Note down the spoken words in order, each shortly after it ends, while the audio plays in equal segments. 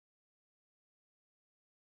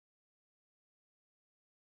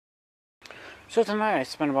So tonight I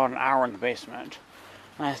spent about an hour in the basement,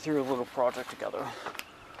 and I threw a little project together.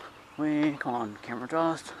 Come on, camera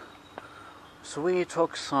dust. So we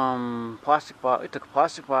took some plastic bag, took a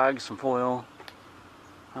plastic bag, some foil.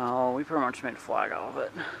 We pretty much made a flag out of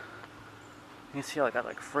it. You can see I got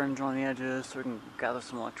like fringe on the edges so we can gather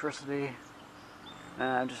some electricity.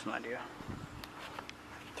 Just an idea.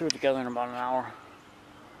 Threw it together in about an hour.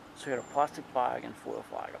 So we had a plastic bag and foil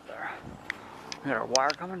flag up there. We got our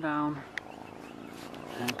wire coming down.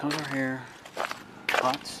 And it comes over here.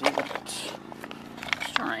 Let's see what it's.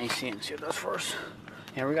 Let's turn on AC and see what it does first.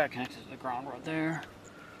 Yeah, we got it connected to the ground right there.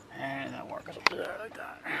 And that wire goes up there like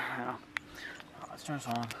that. Yeah. Let's turn this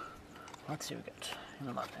on. Let's see what we get in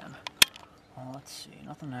the left hand. Let's see,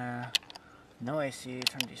 nothing there. No AC,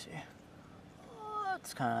 turn DC.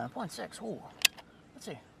 That's kind of 0.6. Ooh. Let's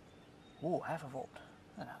see. Ooh, half a volt.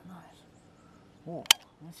 Yeah, nice. Ooh,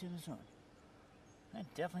 let's see what it's doing. They're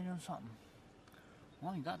definitely doing something.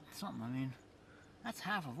 Well, you got something. I mean, that's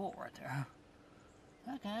half a volt right there.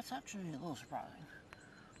 Okay, that's actually a little surprising.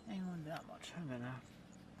 Ain't even that much. I mean,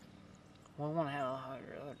 well, one had the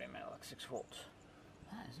other day made like 6 volts.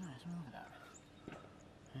 That is nice. Look at that.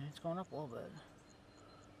 And it's going up a little bit.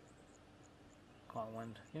 Come on,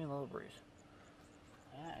 wind. Give me a little breeze.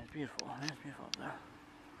 That is beautiful. That's beautiful up there.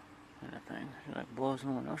 And that thing, it like blows in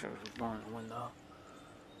the wind. I wish it was blowing in the wind though.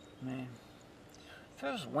 I mean, if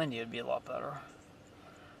it was windy, it'd be a lot better.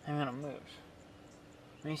 And when it moves.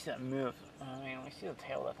 When you see that move, I mean, when you see the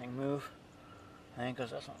tail of that thing move, I think because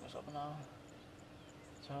that's when it goes up and down.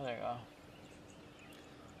 So there you go.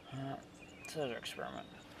 So there's our experiment.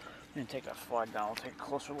 I'm going to take that flag down, we'll take a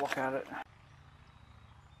closer look at it.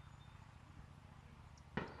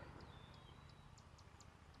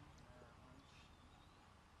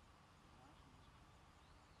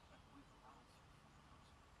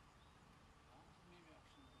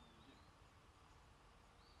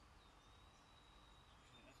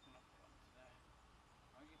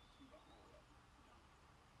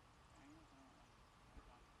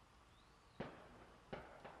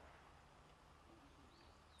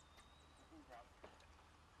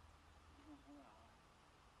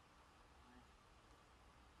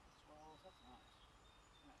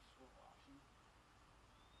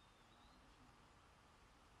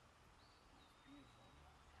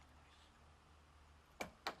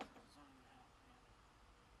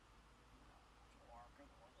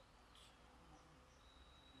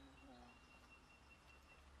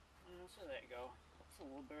 So there you go. It's a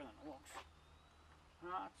little better than it looks.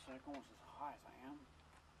 It's like almost as high as I am.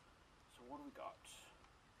 So what do we got?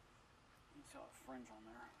 You can see all the fringe on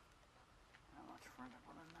there. How much fringe I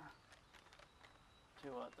put in there.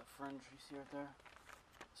 Tell you what, the fringe you see right there,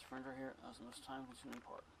 this fringe right here, that's the most time consuming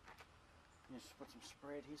part. You just put some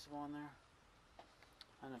spray adhesive on there.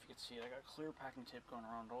 I don't know if you can see it, I got clear packing tape going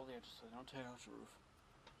around all the edges so they don't tear out the roof.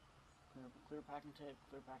 Clear packing tape,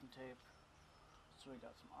 clear packing tape. So we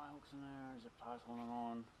got some eye hooks in there, zip ties holding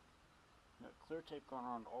on. We got clear tape going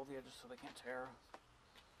around all the edges so they can't tear.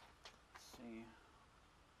 Let's see.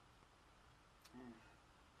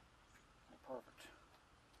 Perfect.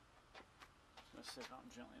 So let's sit down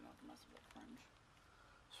gently not to mess with that fringe.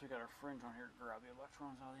 So we got our fringe on here to grab the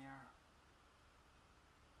electrons out of the air.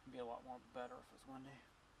 It'd be a lot more better if it's windy.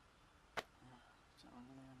 It's not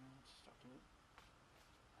windy, I mean, it's stuck to it.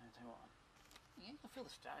 And tell you what, you can feel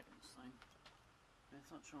the static in this thing. It's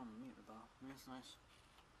not showing the meter though. I mean, it's nice.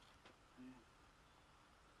 Yeah.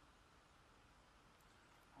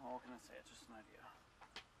 Oh, what can I say? It's just an idea.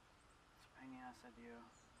 It's a pain in the ass idea.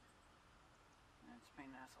 And it's a pain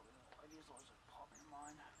in the ass all these little ideas always just pop in your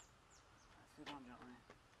mind. I see it on gently.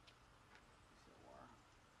 You see the wire.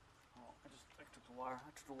 Oh, I took the wire.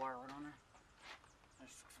 I took the wire right on there. I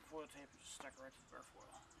just took some foil tape and just stuck it right to the bare foil.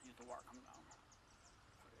 Use the wire coming down.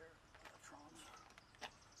 For the electrons.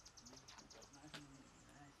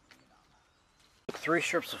 3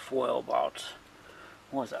 strips of foil about,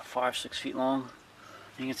 what was that, 5-6 feet long.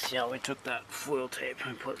 And you can see how we took that foil tape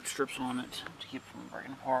and put strips on it to keep it from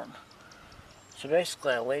breaking apart. So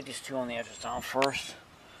basically I laid these two on the edges down first,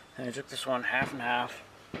 and I took this one half and half,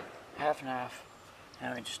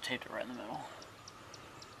 and we just taped it right in the middle.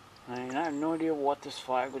 I mean, I have no idea what this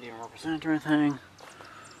flag would even represent or anything.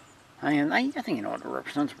 I mean, I think you know what it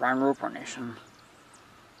represents, Brian Ropar Nation.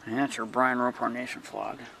 And that's your Brian Ropar Nation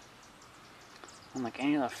flag. Unlike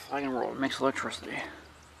any other flag in the world, it makes electricity.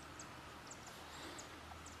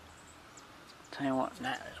 Tell you what,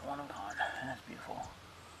 that is one of a kind. That's beautiful.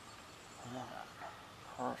 I love that.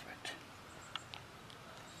 Perfect.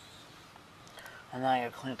 And now I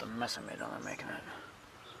gotta clean up the mess I made on there making it.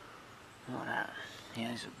 Look at that.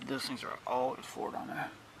 Yeah, those things are always floored on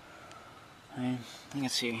there. And you can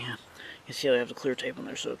see how they have the clear tape on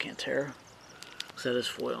there so it can't tear. So that is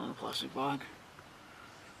foil on the plastic bag.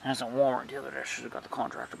 It hasn't worn the other day. I should have got the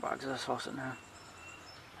contractor bags. I saw sitting there.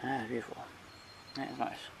 Yeah, beautiful. Yeah, it's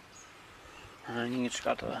nice. And then you just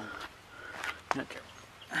got the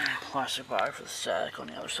plastic bag for the static on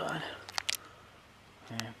the other side.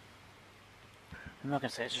 Yeah. I'm not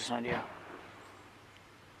gonna say it's just an idea.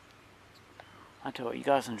 I tell you what, you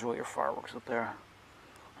guys enjoy your fireworks up there.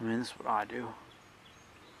 I mean, this is what I do.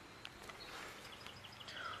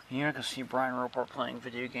 You're not gonna see Brian Roper playing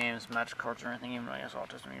video games, magic cards, or anything, even though he has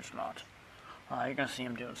autism. He's not. You're gonna see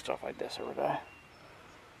him doing stuff like this every day.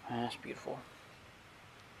 And that's beautiful.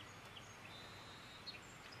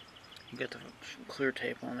 You get the clear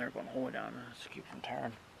tape on there going all the way down to keep from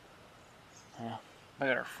tearing. Yeah. I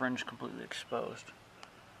got our fringe completely exposed.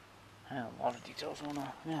 Yeah, a lot of details on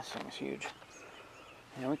there. Yeah, this thing is huge.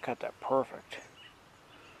 Yeah, we cut that perfect.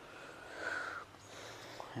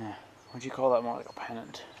 Yeah. What'd you call that? More like a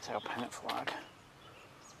pennant. It's like a pennant flag.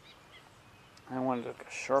 I wanted it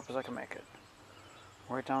as sharp as I can make it.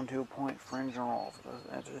 Right down to a point, fringe on all of those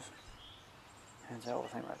edges. And it's a hell of a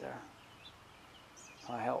thing right there.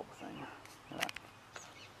 A hell of a thing. Look at that.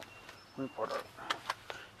 We put our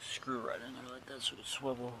screw right in there like that so it can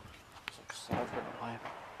swivel. It's like slides right in the pipe.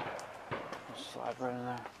 Just slide right in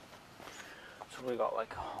there. So we got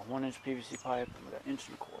like a 1-inch PVC pipe and we got 1.25 inches.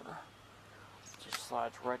 It just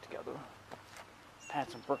slides right together. I had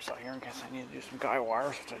some bricks out here in case I needed to do some guy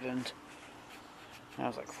wires, which I didn't. That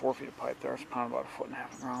was like 4 feet of pipe there. It's probably about 1.5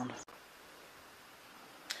 feet of ground.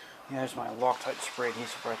 Yeah, there's my Loctite spray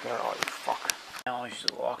adhesive right there. Oh, you fuck. I always use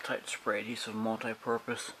Loctite spray adhesive,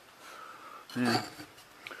 multi-purpose. Yeah.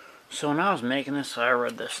 So when I was making this, I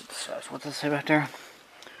read this. It says, what does it say back there?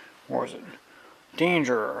 Where is it?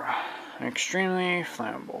 Danger. Extremely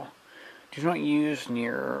flammable. Do not use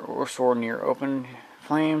near or store near open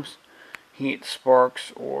flames, heat,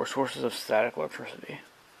 sparks, or sources of static electricity.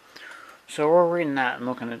 So we're reading that and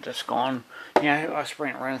looking at this going, yeah, I was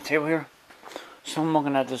spraying it right on the table here. So I'm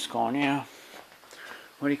looking at this going, yeah,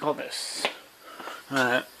 what do you call this?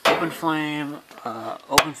 Open flame,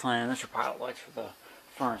 that's your pilot lights for the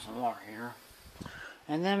furnace and water heater.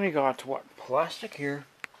 And then we got to what? Plastic here,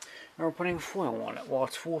 and we're putting foil on it while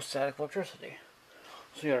it's full static electricity.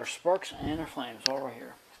 So you got our sparks and our flames all right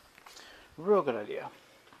here. Real good idea.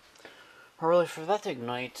 But really, for that to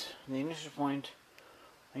ignite, the ignition point,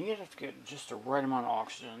 you have to get just the right amount of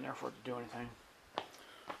oxygen in there for it to do anything.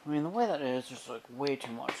 I mean, the way that is, there's like way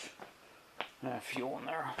too much fuel in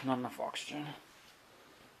there, not enough oxygen.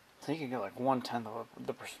 So you can get like 1/10 of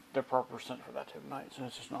the proper percent for that to ignite, so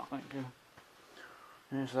it's just not going to.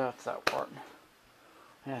 And so that's that part.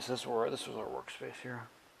 Yeah, so this was our workspace here.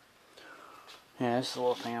 Yeah, this is a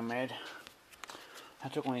little thing I made. I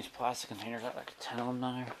took one of these plastic containers, I had like 10 of them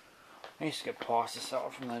down here. I used to get pasta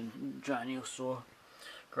salad from the Giant Eagle store,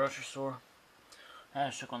 grocery store. I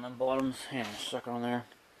just took on them bottoms and stuck it on there.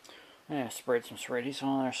 And I sprayed some spray adhesive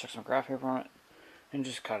on there, stuck some graph paper on it, and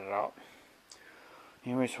just cut it out.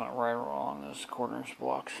 And we just went right along those 1/4 inch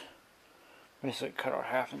blocks. Basically cut out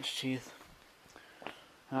 1/2 inch teeth.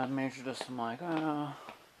 And I measured this, I'm like,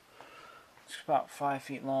 it's about 5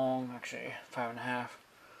 feet long, actually 5.5.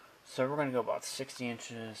 So we're going to go about 60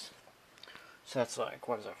 inches. So that's like,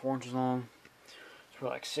 what is that, 4 inches long? So we're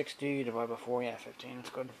like 60 divided by 4, yeah, 15, that's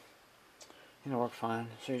good. It'll work fine.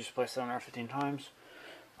 So you just place it on there 15 times.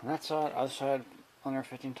 On that side, other side, on there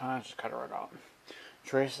 15 times, just cut it right out.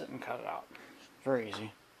 Trace it and cut it out. Very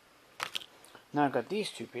easy. Now I've got these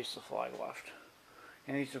 2 pieces of flag left.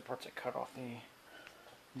 And these are the parts that cut off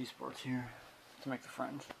these parts here to make the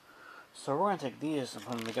fringe. So we're going to take these and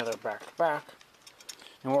put them together back to back.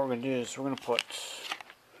 And what we're going to do is we're going to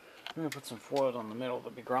put some foil on the middle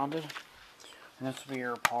that'll be grounded. And this will be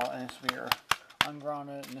your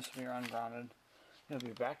ungrounded, and this will be your ungrounded. It'll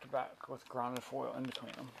be back to back with grounded foil in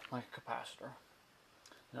between them, like a capacitor.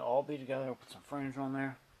 They'll all be together. We'll put some fringe on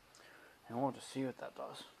there, and we'll just see what that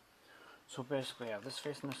does. So basically, I have this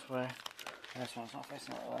facing this way, and this one's not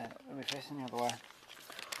facing the right way. It'll be facing the other way.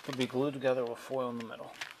 It'll be glued together with foil in the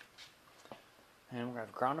middle. And we're going to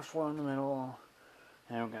have grounded foil in the middle,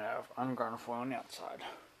 and we're going to have ungrounded foil on the outside.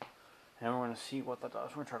 And we're going to see what that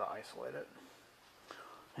does. We're going to try to isolate it.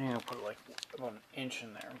 And I'm going to put like about 1 inch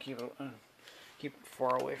in there and keep it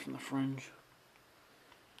far away from the fringe.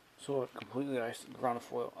 So it completely grounded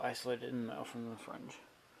foil isolated in the middle from the fringe.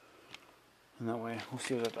 And that way, we'll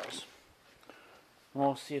see what that does.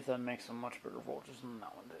 We'll see if that makes a much bigger voltage than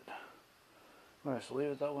that one did. I'm going to just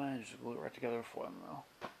leave it that way and just glue it right together with foil in the middle.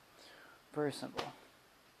 Very simple.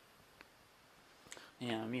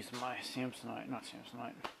 Yeah, I'm using my Samsonite, not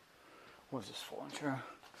Samsonite. What's this folding chair?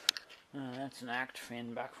 That's an Act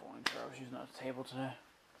Fan back folding chair. I was using that at the table today.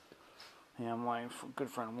 Yeah, my good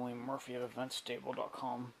friend William Murphy of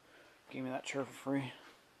eventstable.com gave me that chair for free.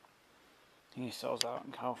 He sells out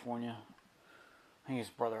in California. I think his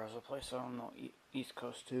brother has a place out on the East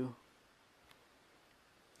Coast too.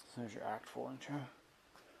 So there's your Act folding chair.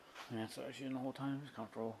 And that's what I was using the whole time. It's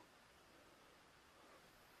comfortable.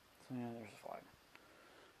 So yeah, there's the flag.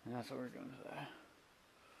 And that's what we're doing today.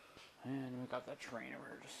 And we got that train over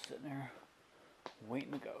here just sitting there,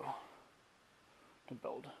 waiting to go, to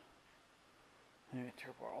build. And we tear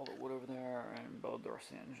apart all the wood over there and build the rest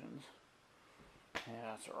of the engines. And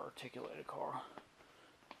that's our articulated car.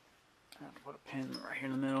 I have to put a pin right here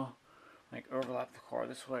in the middle, like overlap the car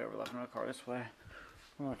this way, overlap another car this way.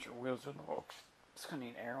 We want your wheels in the box. It's gonna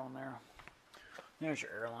need air on there. There's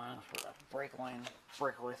your air line. Let's put that brake line,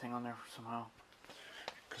 breakaway thing on there somehow.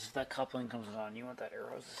 Because if that coupling comes on, you want that air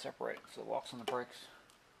hose to separate so it locks on the brakes.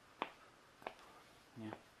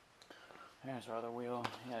 Yeah. There's our other wheel.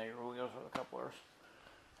 Yeah, your wheels are the couplers.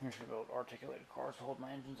 Here's your build articulated cars to hold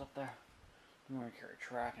my engines up there. I'm going to carry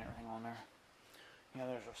track and everything on there. Yeah,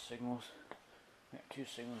 there's our signals. We got 2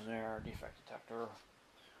 signals there, defect detector,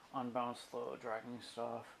 unbalanced flow, dragging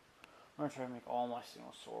stuff. I'm going to try to make all my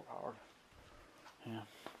signals solar powered. Yeah.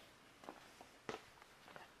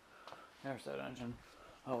 There's that engine.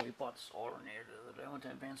 Oh, we bought this alternator the other day. I went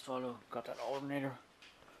to Advanced Auto, got that alternator.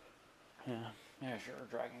 Yeah, there's your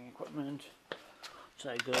dragging equipment.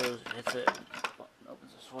 So it goes, hits it,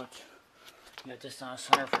 opens the switch. You got this down the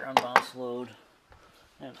center for your unbalanced load.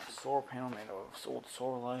 And a solar panel made of old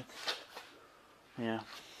solar lights. Yeah.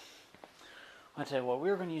 I tell you what,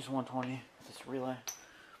 we were going to use 120 with this relay.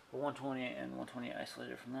 But 120 and 120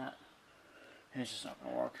 isolated from that. And it's just not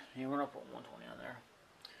going to work. We're going to put 120 on there.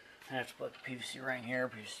 I have to put the PVC ring here,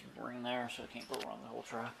 PVC ring there, so it can't go around the whole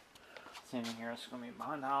track. Same thing here, it's going to be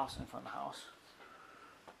behind the house and in front of the house.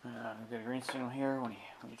 We've got a green signal here when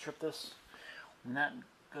you trip this. When that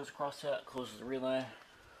goes across that, closes the relay,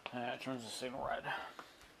 it turns the signal red.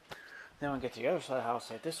 Then we get to the other side of the house,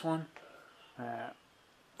 like this one.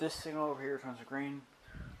 This signal over here turns to green,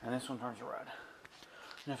 and this one turns to red.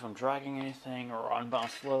 And if I'm dragging anything or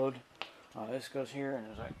unbalanced load, this goes here and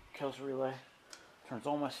it kills the relay. Turns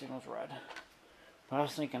all my signals red. But I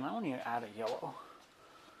was thinking, I don't need to add a yellow.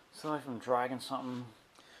 So if I'm dragging something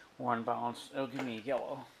or unbalanced, it'll give me a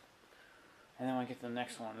yellow. And then when I get to the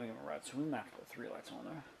next one, it'll give me red. So we might have to put 3 lights on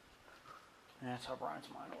there. And that's how Brian's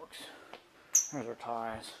mind works. There's our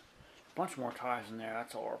ties. A bunch more ties in there.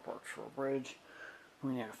 That's all our parts for a bridge.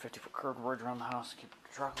 We need a 50-foot curved bridge around the house to keep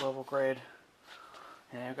the truck level grade.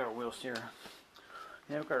 And we've got our wheel steer.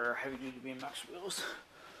 And we've got our heavy-duty BMX wheels.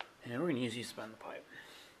 And we're going to use these to bend the pipe.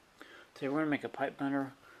 Today we're going to make a pipe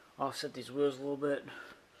bender. Offset these wheels a little bit.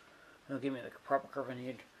 It'll give me the proper curve I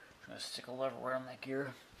need. I'm going to stick a lever right on that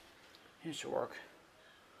gear. And it should work.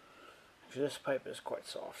 This pipe is quite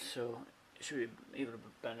soft, so it should be able to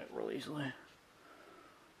bend it real easily.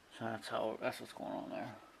 So that's what's going on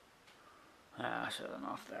there. I said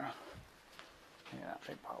enough there. Yeah, that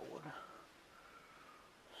big pile of wood.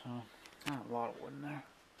 So, a lot of wood in there.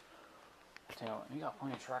 I tell you what, you got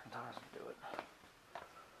plenty of tracking tires to do it.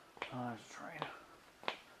 Oh, there's a train.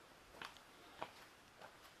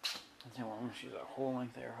 I tell you what, I'm going to use that whole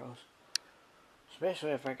length air hose. So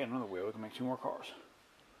basically, if I get another wheel, we can make 2 more cars.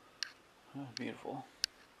 That's beautiful.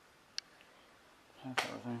 That's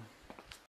everything.